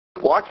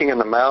Walking in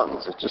the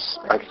mountains,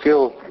 I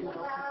feel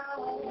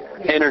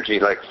energy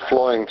like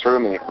flowing through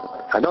me.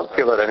 I don't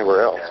feel that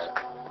anywhere else.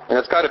 And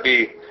it's got to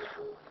be,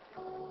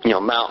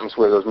 mountains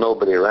where there's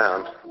nobody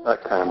around,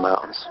 that kind of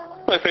mountains.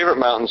 My favorite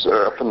mountains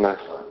are up in the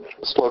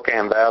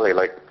Spokane Valley,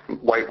 like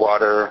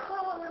Whitewater,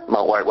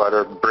 Mount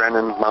Whitewater,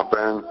 Mount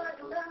Brennan.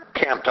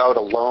 Camped out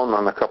alone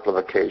on a couple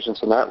of occasions,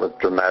 and that was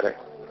dramatic.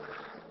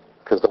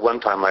 Because the one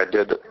time I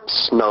did, it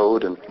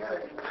snowed, and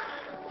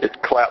it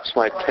collapsed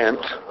my tent,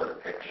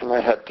 and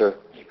I had to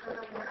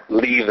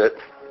leave it.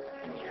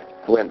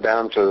 Went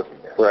down to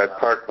where I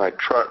parked my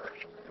truck,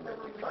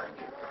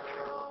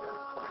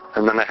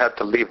 and then I had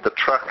to leave the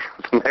truck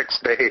the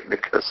next day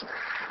because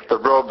the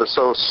road was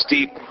so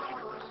steep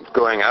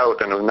going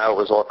out, and now it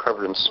was all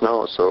covered in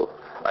snow, so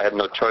I had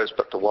no choice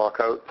but to walk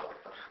out.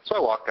 So I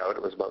walked out.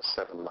 It was about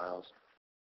 7 miles.